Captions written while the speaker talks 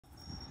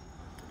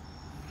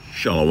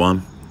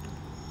Shalom,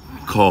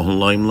 Kol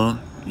Halayimla,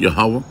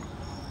 Yahweh,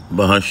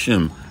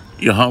 Bahashim,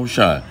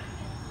 Yahushai,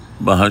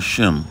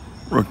 Bahashim,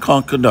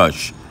 Rakon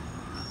Kadash.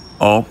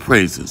 All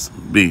praises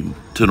be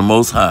to the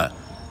Most High,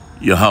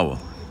 Yahweh,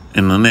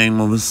 in the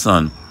name of His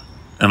Son,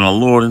 and our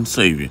Lord and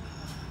Savior,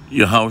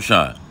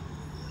 Yahushai.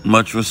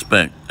 Much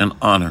respect and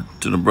honor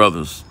to the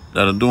brothers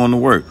that are doing the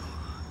work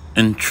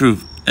in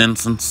truth and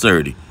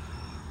sincerity,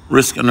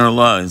 risking their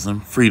lives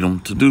and freedom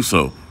to do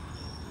so,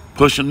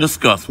 pushing this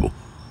gospel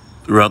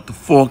throughout the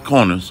four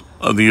corners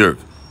of the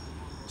earth.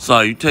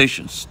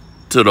 Salutations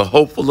to the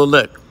hopeful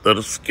elect that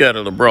are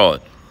scattered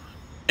abroad,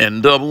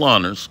 and double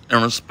honors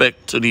and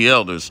respect to the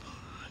elders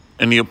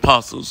and the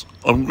apostles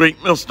of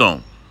Great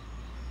Millstone.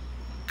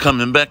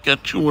 Coming back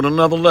at you with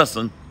another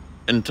lesson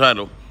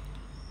entitled,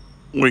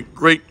 With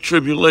Great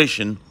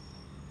Tribulation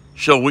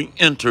Shall We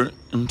Enter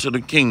into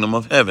the Kingdom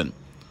of Heaven.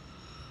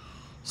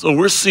 So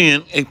we're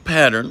seeing a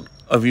pattern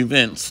of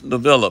events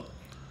develop,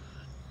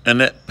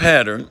 and that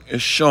pattern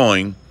is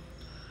showing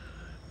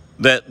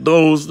that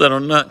those that are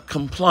not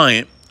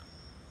compliant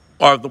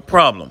are the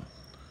problem.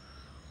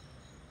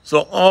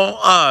 So all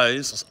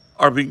eyes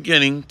are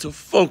beginning to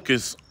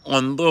focus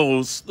on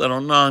those that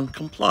are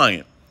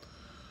non-compliant,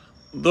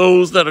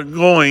 those that are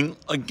going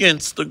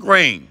against the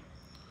grain.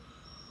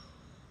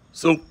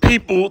 So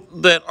people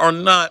that are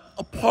not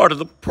a part of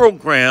the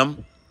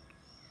program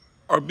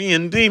are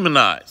being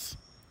demonized.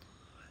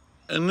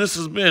 And this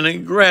has been a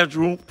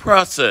gradual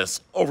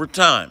process over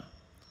time.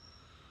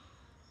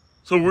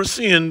 So we're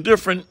seeing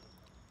different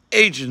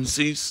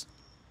agencies,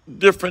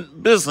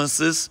 different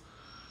businesses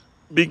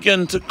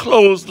begin to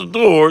close the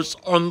doors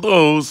on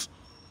those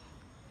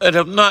that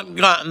have not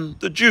gotten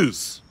the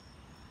juice.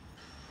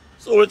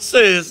 So it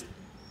says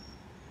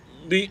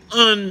the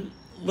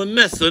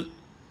unbeneficent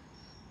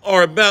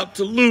are about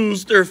to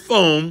lose their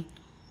phone,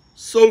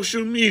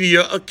 social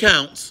media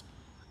accounts,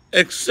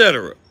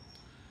 etc.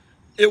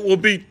 It will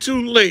be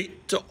too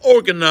late to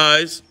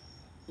organize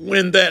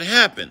when that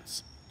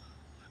happens.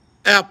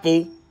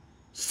 Apple,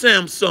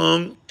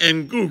 Samsung,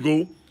 and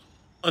Google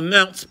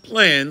announced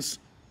plans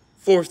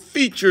for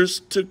features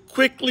to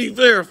quickly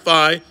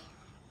verify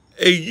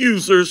a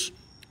user's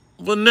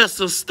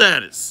Vanessa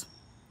status.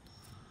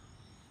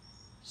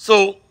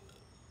 So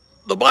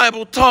the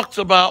Bible talks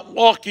about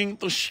walking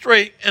the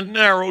straight and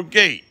narrow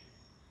gate.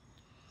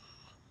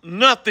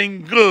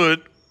 Nothing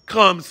good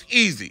comes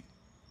easy.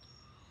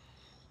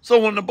 So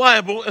when the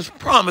Bible is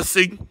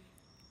promising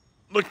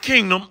the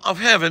kingdom of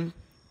heaven,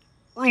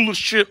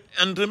 rulership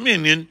and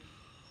dominion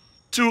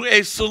to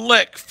a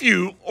select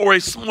few or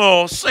a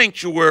small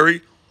sanctuary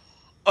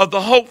of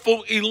the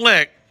hopeful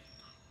elect,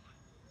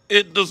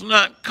 it does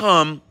not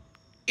come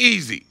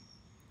easy.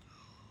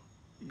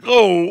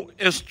 Gold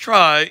is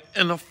tried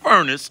in the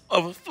furnace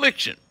of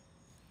affliction.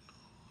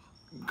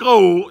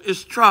 Gold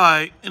is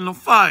tried in the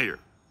fire,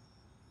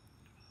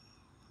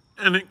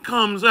 and it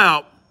comes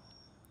out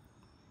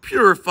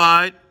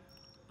purified,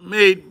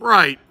 made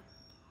bright,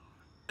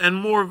 and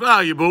more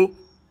valuable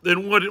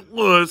than what it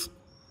was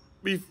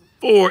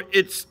before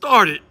it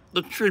started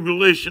the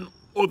tribulation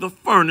or the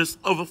furnace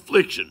of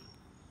affliction.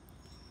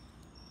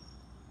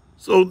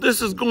 So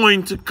this is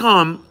going to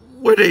come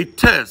with a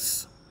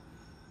test.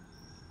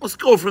 Let's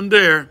go from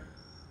there.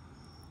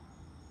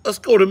 Let's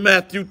go to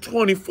Matthew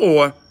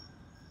 24,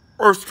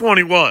 verse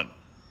 21.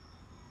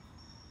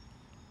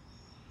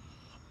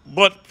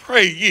 But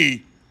pray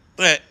ye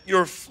that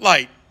your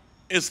flight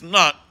is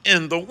not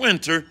in the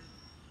winter,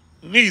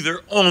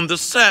 neither on the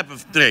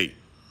Sabbath day.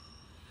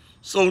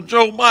 So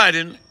Joe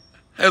Biden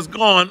has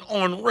gone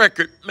on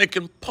record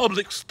making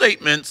public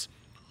statements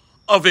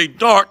of a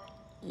dark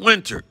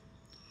winter.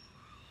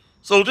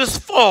 So this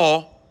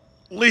fall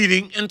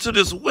leading into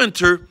this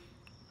winter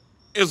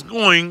is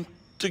going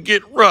to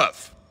get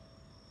rough.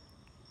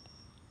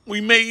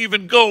 We may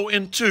even go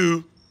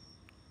into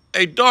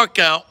a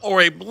darkout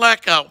or a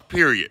blackout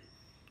period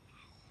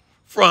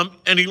from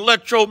an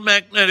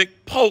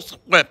electromagnetic pulse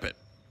weapon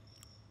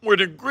where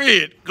the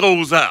grid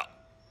goes out.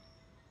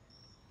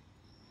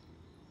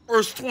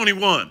 Verse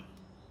 21,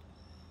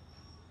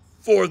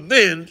 for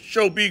then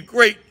shall be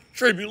great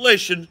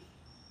tribulation,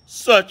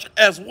 such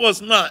as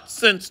was not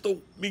since the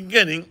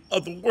beginning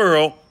of the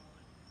world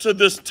to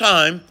this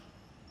time,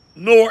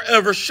 nor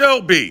ever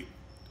shall be.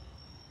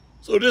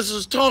 So this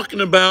is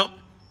talking about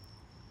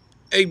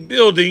a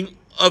building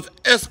of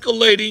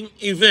escalating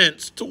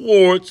events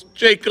towards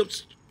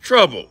Jacob's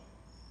trouble,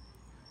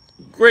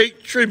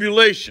 great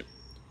tribulation,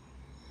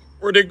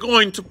 where they're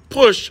going to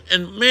push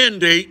and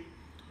mandate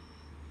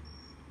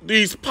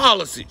these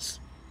policies,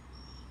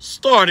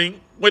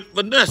 starting with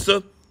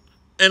Vanessa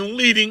and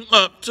leading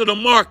up to the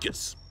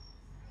Marcus.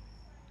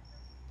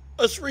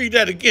 Let's read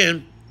that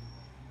again.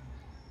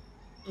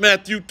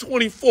 Matthew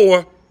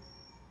 24,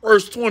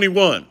 verse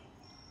 21.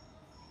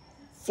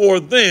 For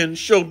then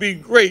shall be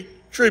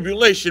great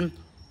tribulation,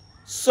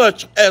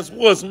 such as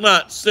was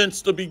not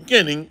since the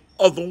beginning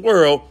of the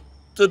world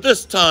to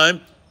this time,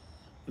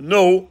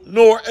 no,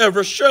 nor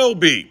ever shall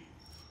be.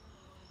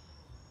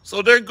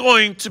 So they're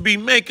going to be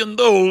making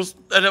those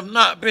that have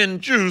not been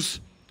Jews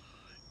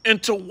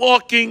into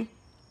walking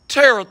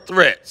terror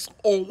threats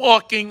or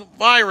walking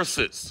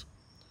viruses.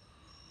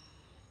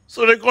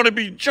 So they're going to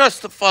be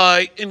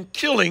justified in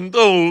killing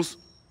those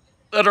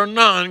that are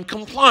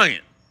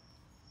non-compliant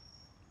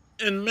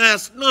in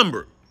mass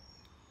number.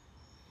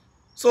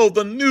 So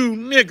the new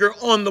nigger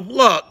on the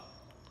block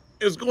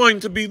is going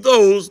to be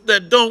those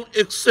that don't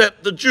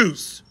accept the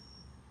juice.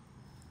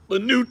 The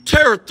new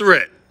terror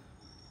threat.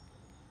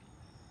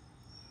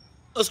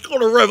 Let's go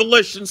to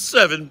Revelation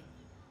 7,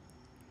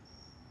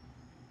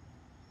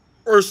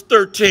 verse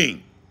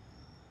 13.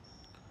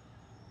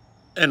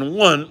 And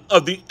one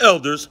of the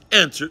elders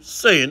answered,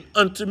 saying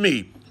unto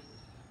me,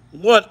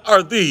 what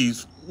are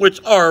these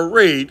which are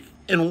arrayed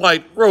in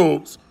white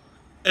robes,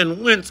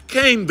 and whence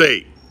came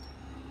they?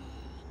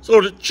 So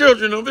the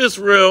children of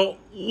Israel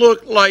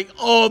look like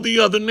all the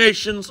other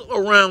nations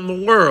around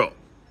the world,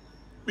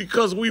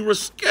 because we were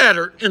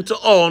scattered into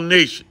all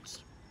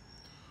nations.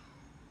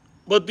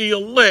 But the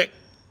elect,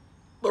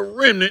 the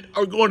remnant,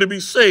 are going to be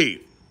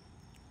saved.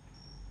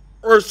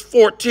 Verse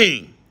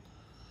 14.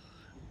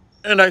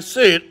 And I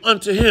said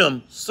unto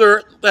him,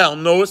 Sir, thou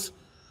knowest.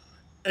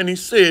 And he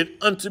said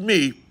unto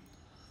me,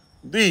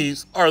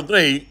 these are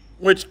they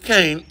which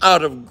came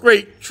out of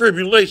great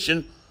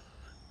tribulation,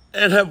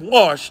 and have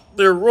washed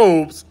their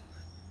robes,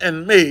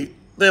 and made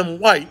them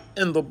white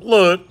in the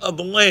blood of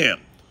the Lamb.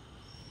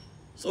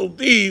 So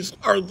these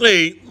are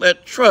they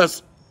that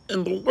trust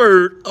in the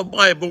word of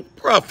Bible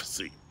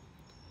prophecy,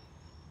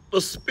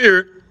 the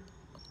spirit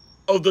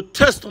of the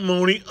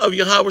testimony of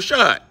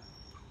Yahushua,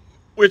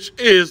 which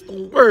is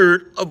the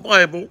word of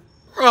Bible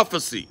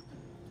prophecy.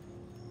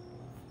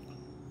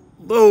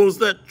 Those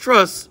that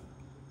trust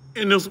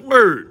in his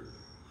word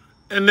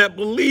and that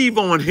believe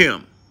on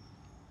him.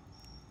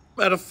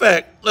 Matter of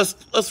fact,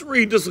 let's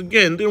read this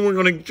again. Then we're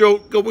going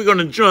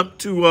to jump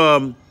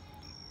to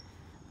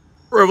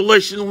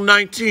Revelation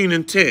 19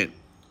 and 10.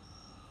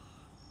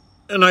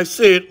 And I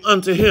said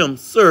unto him,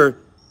 Sir,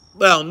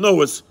 thou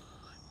knowest.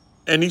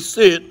 And he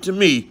said to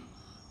me,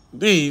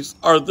 these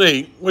are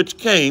they which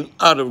came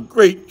out of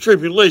great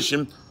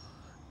tribulation,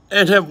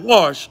 and have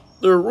washed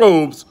their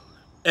robes,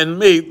 and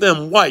made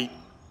them white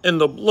in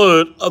the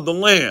blood of the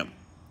Lamb.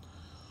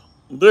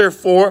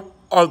 Therefore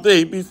are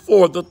they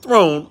before the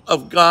throne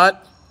of God,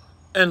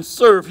 and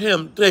serve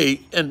him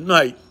day and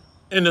night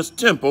in his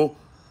temple,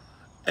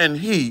 and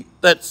he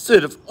that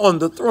sitteth on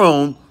the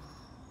throne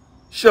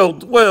shall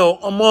dwell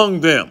among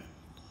them.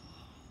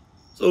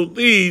 So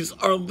these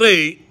are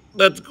they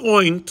that's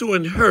going to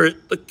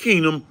inherit the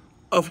kingdom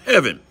of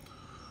heaven.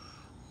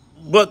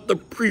 But the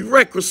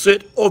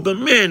prerequisite or the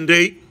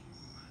mandate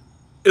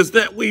is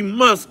that we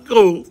must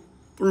go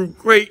through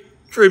great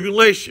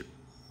tribulation.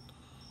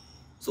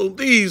 So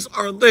these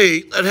are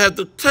they that have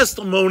the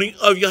testimony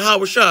of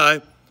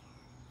Yahushua,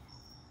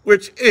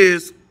 which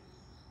is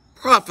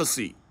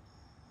prophecy.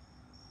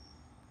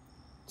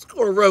 Let's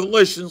go to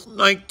Revelation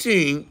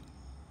 19,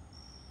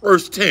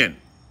 verse 10.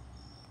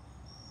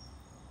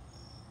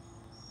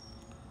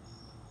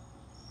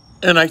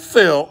 And I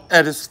fell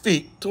at his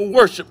feet to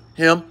worship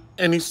him,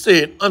 and he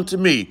said unto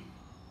me,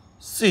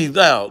 see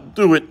thou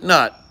do it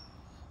not.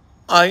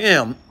 I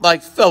am thy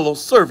fellow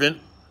servant,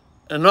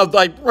 and of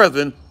thy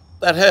brethren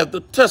that have the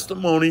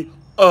testimony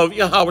of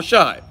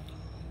Yahushua.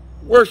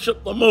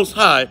 Worship the Most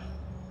High,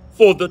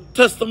 for the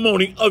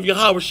testimony of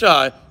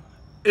Yahushua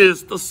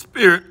is the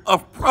spirit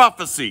of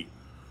prophecy.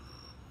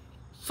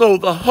 So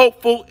the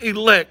hopeful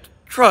elect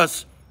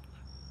trust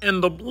in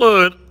the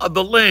blood of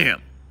the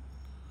Lamb,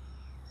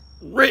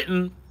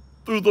 written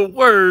through the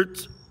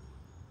words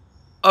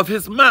of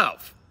his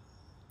mouth,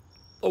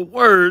 the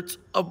words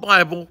of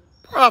Bible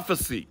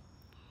prophecy.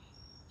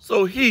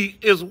 So he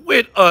is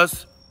with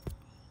us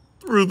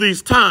through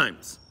these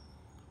times.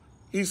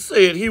 He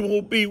said he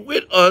will be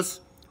with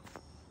us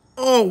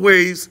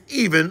always,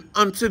 even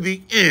unto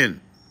the end.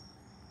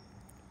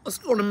 Let's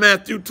go to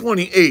Matthew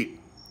 28,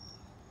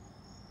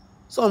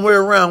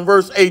 somewhere around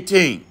verse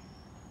 18.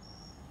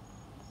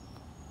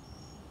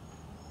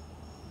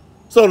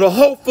 So the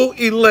hopeful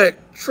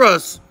elect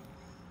trust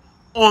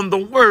on the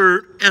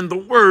word, and the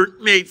word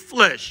made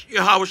flesh,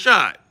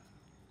 Yahushua,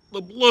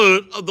 the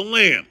blood of the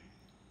Lamb.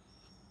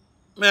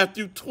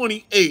 Matthew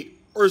 28,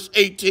 verse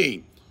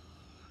 18.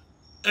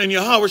 And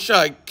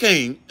Yahushua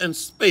came and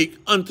spake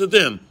unto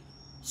them,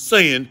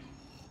 saying,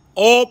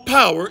 all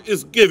power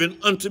is given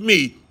unto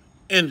me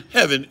in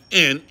heaven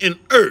and in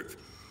earth.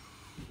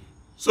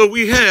 So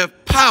we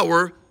have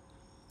power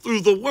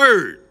through the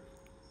word,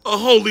 the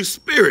Holy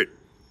Spirit,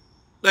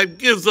 that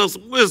gives us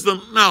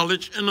wisdom,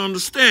 knowledge, and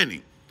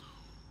understanding,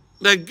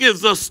 that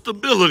gives us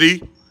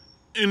stability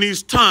in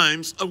these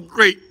times of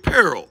great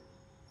peril.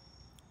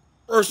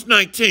 Verse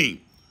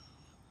 19,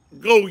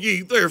 go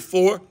ye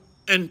therefore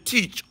and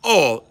teach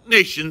all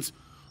nations,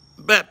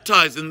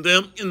 baptizing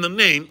them in the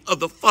name of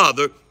the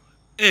Father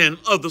and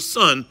of the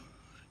Son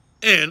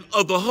and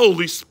of the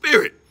Holy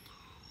Spirit.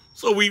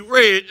 So we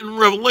read in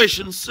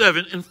Revelation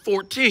 7 and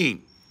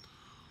 14,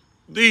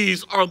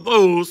 these are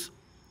those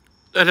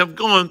that have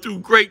gone through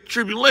great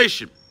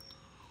tribulation,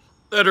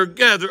 that are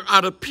gathered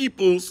out of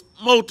peoples,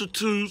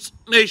 multitudes,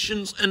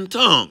 nations, and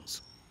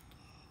tongues.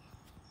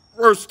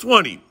 Verse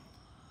 20,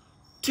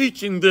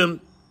 teaching them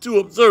to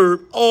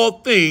observe all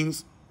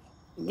things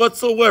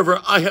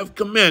whatsoever I have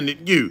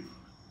commanded you.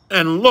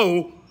 And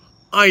lo,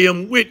 I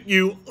am with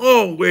you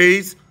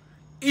always,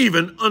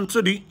 even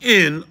unto the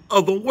end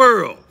of the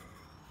world.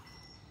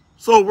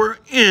 So we're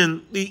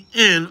in the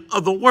end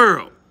of the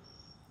world.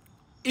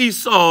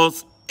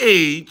 Esau's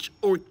age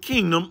or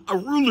kingdom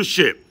of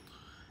rulership,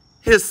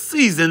 his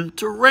season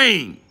to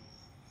reign.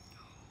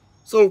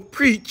 So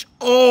preach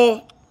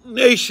all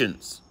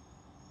nations.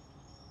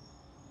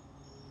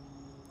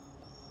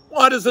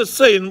 Why does it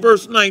say in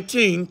verse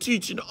 19,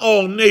 teaching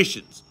all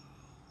nations?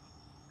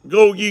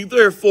 Go ye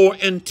therefore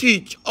and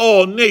teach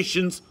all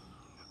nations,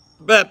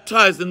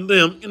 baptizing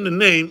them in the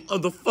name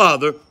of the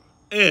Father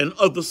and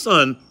of the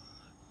Son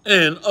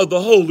and of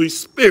the Holy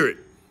Spirit.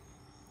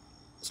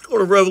 Let's go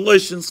to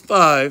Revelations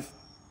 5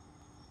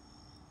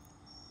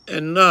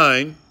 and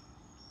 9.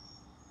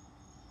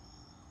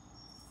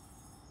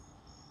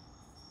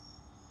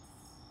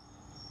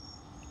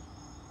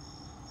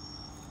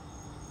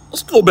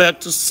 Let's go back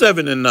to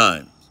 7 and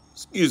 9.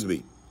 Excuse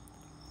me.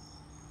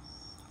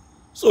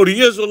 So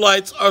the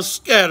Israelites are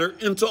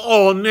scattered into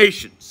all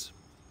nations.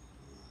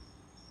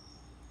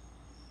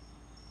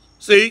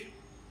 See,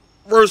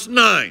 verse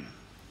 9.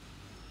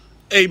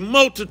 A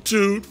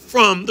multitude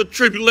from the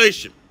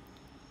tribulation.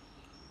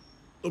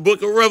 The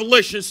book of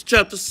Revelation,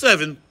 chapter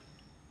 7,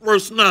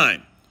 verse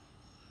 9.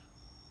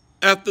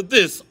 After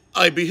this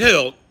I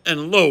beheld,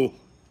 and lo,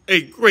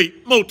 a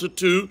great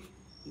multitude,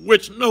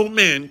 which no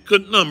man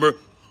could number,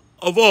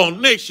 of all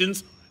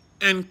nations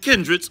and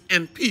kindreds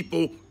and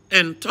people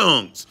and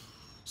tongues,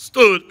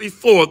 stood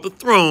before the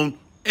throne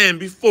and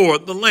before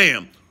the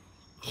Lamb,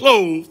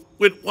 clothed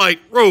with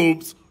white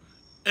robes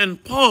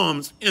and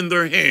palms in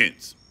their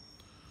hands,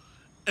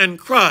 and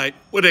cried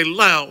with a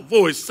loud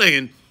voice,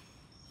 saying,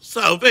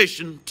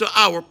 Salvation to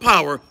our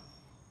power,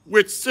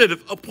 which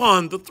sitteth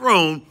upon the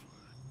throne,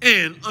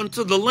 and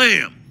unto the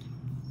Lamb.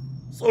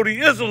 So the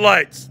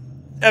Israelites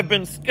have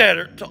been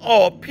scattered to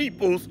all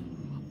peoples,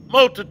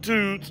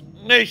 multitudes,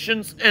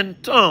 nations,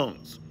 and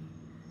tongues.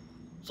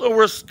 So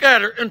we're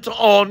scattered into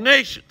all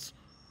nations.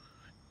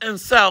 And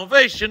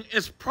salvation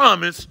is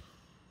promised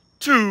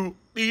to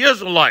the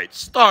Israelites,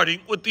 starting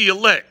with the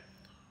elect.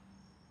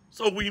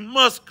 So we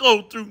must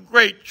go through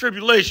great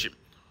tribulation.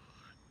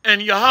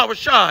 And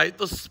Yahushua,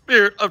 the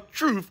Spirit of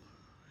truth,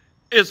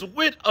 is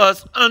with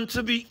us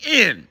unto the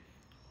end.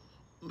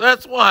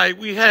 That's why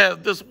we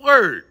have this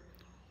word.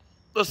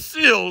 The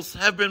seals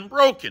have been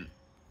broken.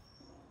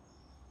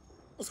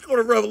 Let's go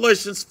to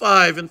Revelations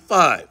 5 and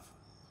 5.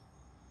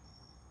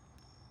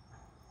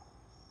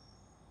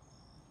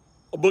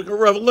 The book of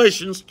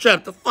Revelations,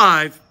 chapter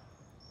 5,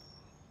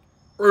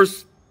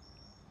 verse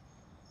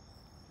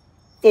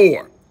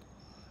 4.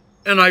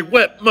 And I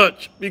wept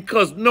much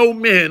because no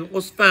man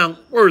was found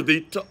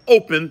worthy to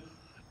open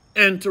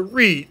and to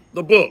read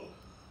the book,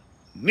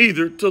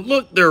 neither to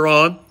look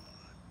thereon.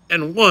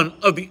 And one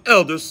of the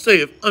elders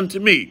saith unto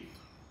me,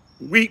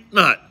 Weep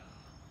not.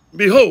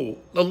 Behold,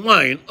 the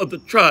Lion of the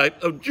tribe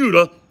of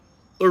Judah,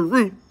 the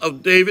root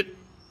of David,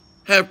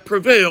 have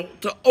prevailed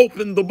to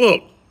open the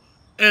book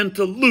and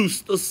to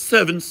loose the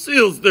 7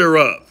 seals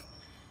thereof.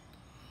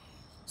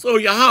 So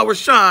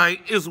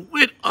Yahushua is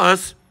with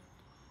us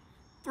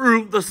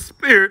through the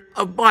spirit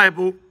of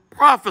Bible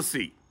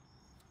prophecy.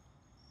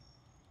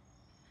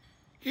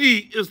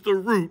 He is the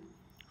root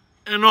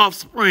and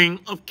offspring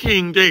of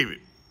King David,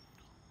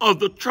 of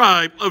the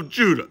tribe of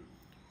Judah.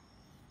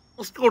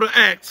 Let's go to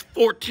Acts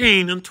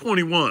 14 and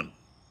 21.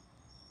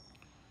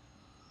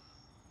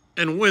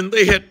 And when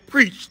they had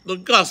preached the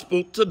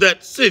gospel to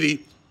that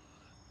city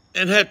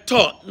and had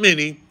taught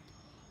many,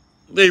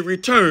 they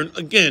returned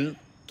again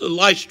to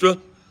Lystra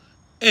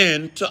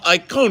and to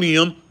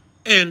Iconium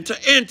and to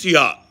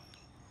Antioch,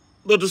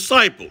 the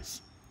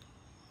disciples,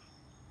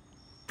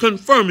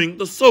 confirming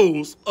the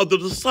souls of the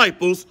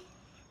disciples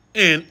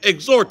and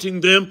exhorting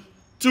them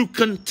to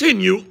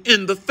continue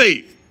in the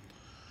faith,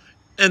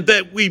 and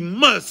that we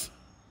must,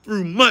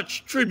 through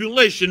much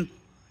tribulation,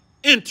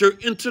 enter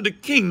into the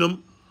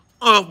kingdom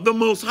of the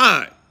Most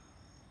High.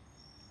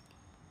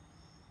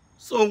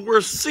 So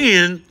we're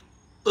seeing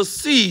the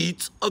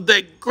seeds of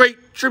that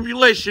great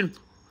tribulation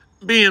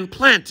being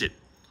planted.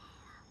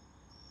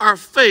 Our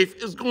faith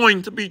is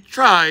going to be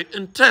tried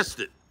and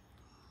tested.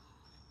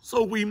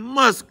 So we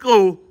must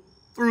go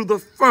through the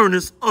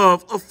furnace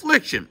of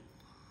affliction,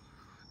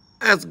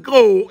 as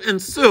gold and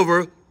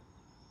silver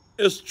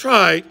is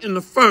tried in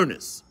the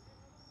furnace.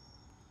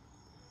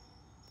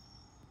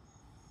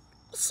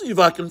 Let's see if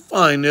I can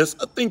find this.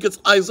 I think it's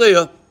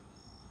Isaiah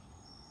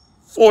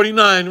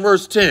 49,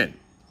 verse 10.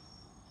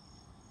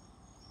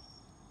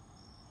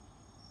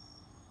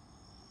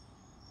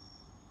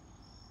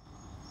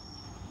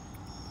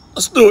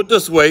 Let's do it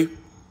this way.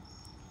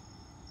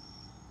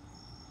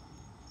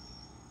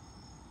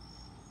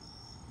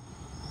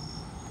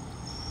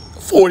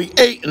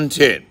 (48 and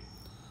 10).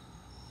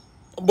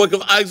 Book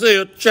of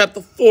Isaiah,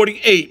 chapter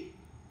 48,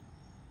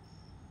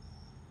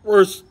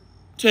 verse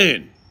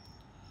 10.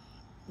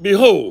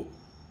 Behold,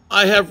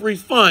 I have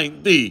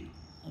refined thee,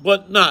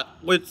 but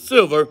not with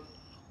silver.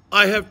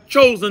 I have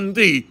chosen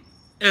thee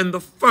in the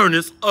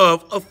furnace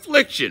of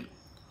affliction.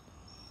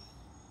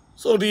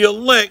 So the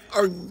elect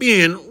are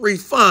being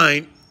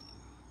refined,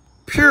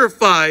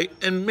 purified,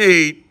 and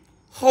made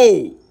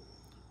whole,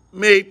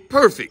 made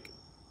perfect.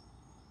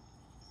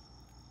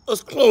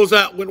 Let's close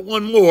out with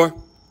one more.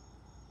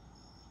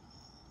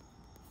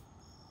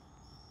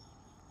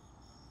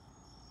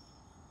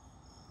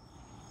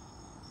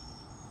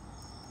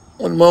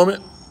 One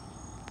moment.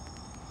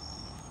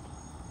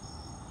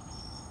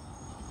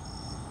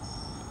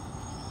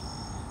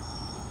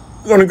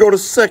 We're going to go to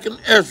 2nd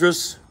Ezra,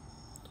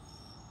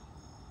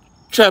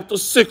 chapter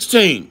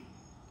 16.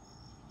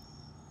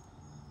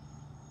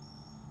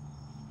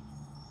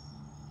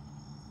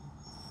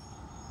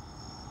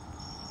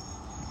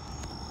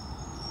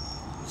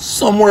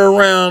 Somewhere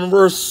around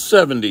verse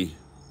 70.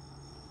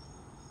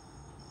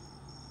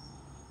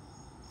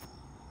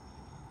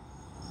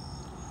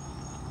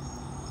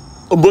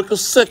 The book of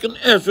 2nd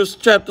Ezra,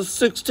 chapter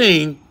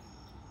 16,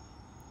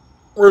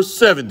 verse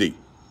 70.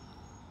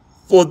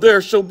 For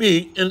there shall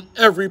be in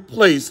every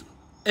place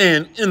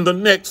and in the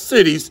next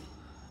cities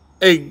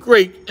a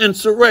great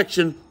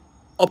insurrection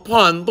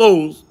upon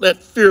those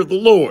that fear the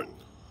Lord.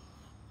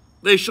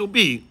 They shall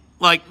be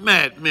like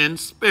madmen,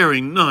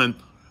 sparing none,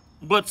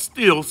 but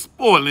still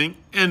spoiling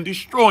and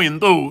destroying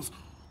those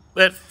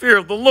that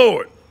fear the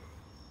Lord.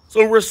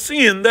 So we're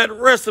seeing that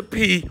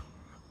recipe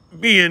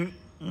being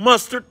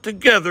mustered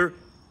together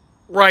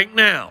right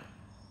now,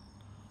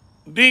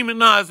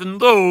 demonizing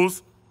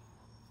those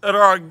that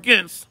are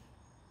against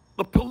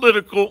the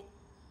political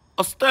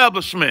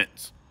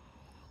establishments,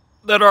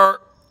 that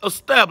are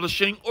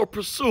establishing or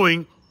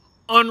pursuing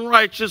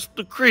unrighteous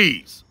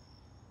decrees.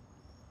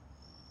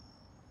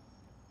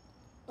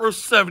 Verse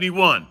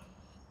 71,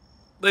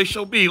 they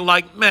shall be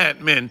like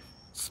madmen,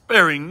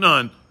 sparing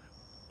none,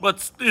 but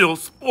still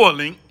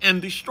spoiling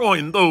and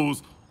destroying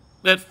those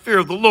that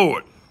fear the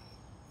Lord.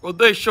 For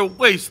they shall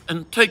waste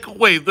and take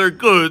away their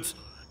goods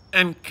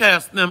and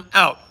cast them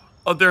out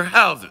of their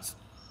houses.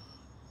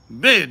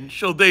 Then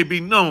shall they be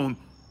known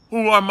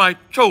who are my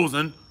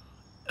chosen,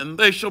 and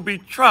they shall be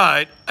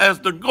tried as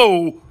the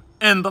gold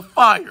in the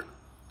fire.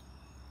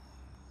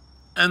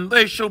 And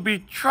they shall be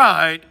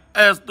tried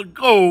as the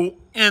gold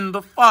in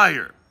the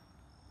fire.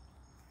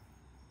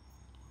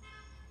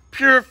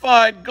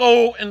 Purified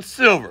gold and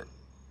silver,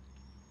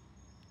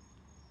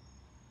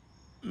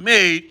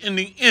 made in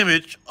the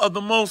image of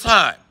the Most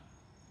High.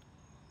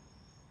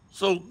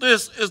 So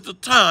this is the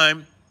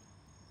time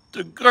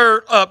to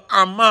gird up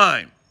our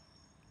mind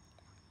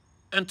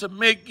and to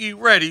make ye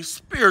ready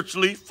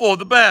spiritually for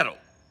the battle.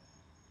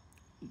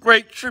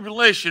 Great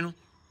tribulation,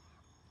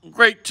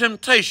 great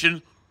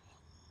temptation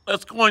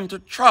that's going to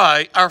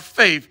try our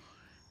faith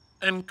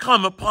and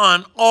come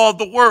upon all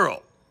the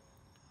world.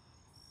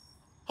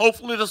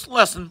 Hopefully this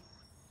lesson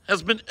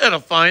has been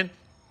edifying.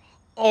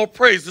 All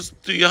praises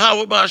to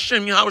Yahweh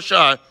Ba'Hashem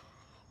Yahushai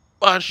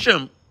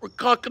Ba'Hashem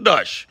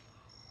Rakakadash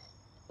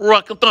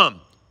Rakatham.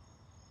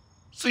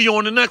 See you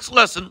on the next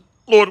lesson,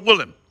 Lord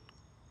willing.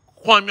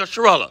 Kwam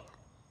Yasharala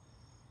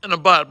and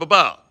Abad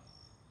Babal.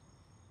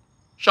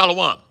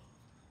 Shalom.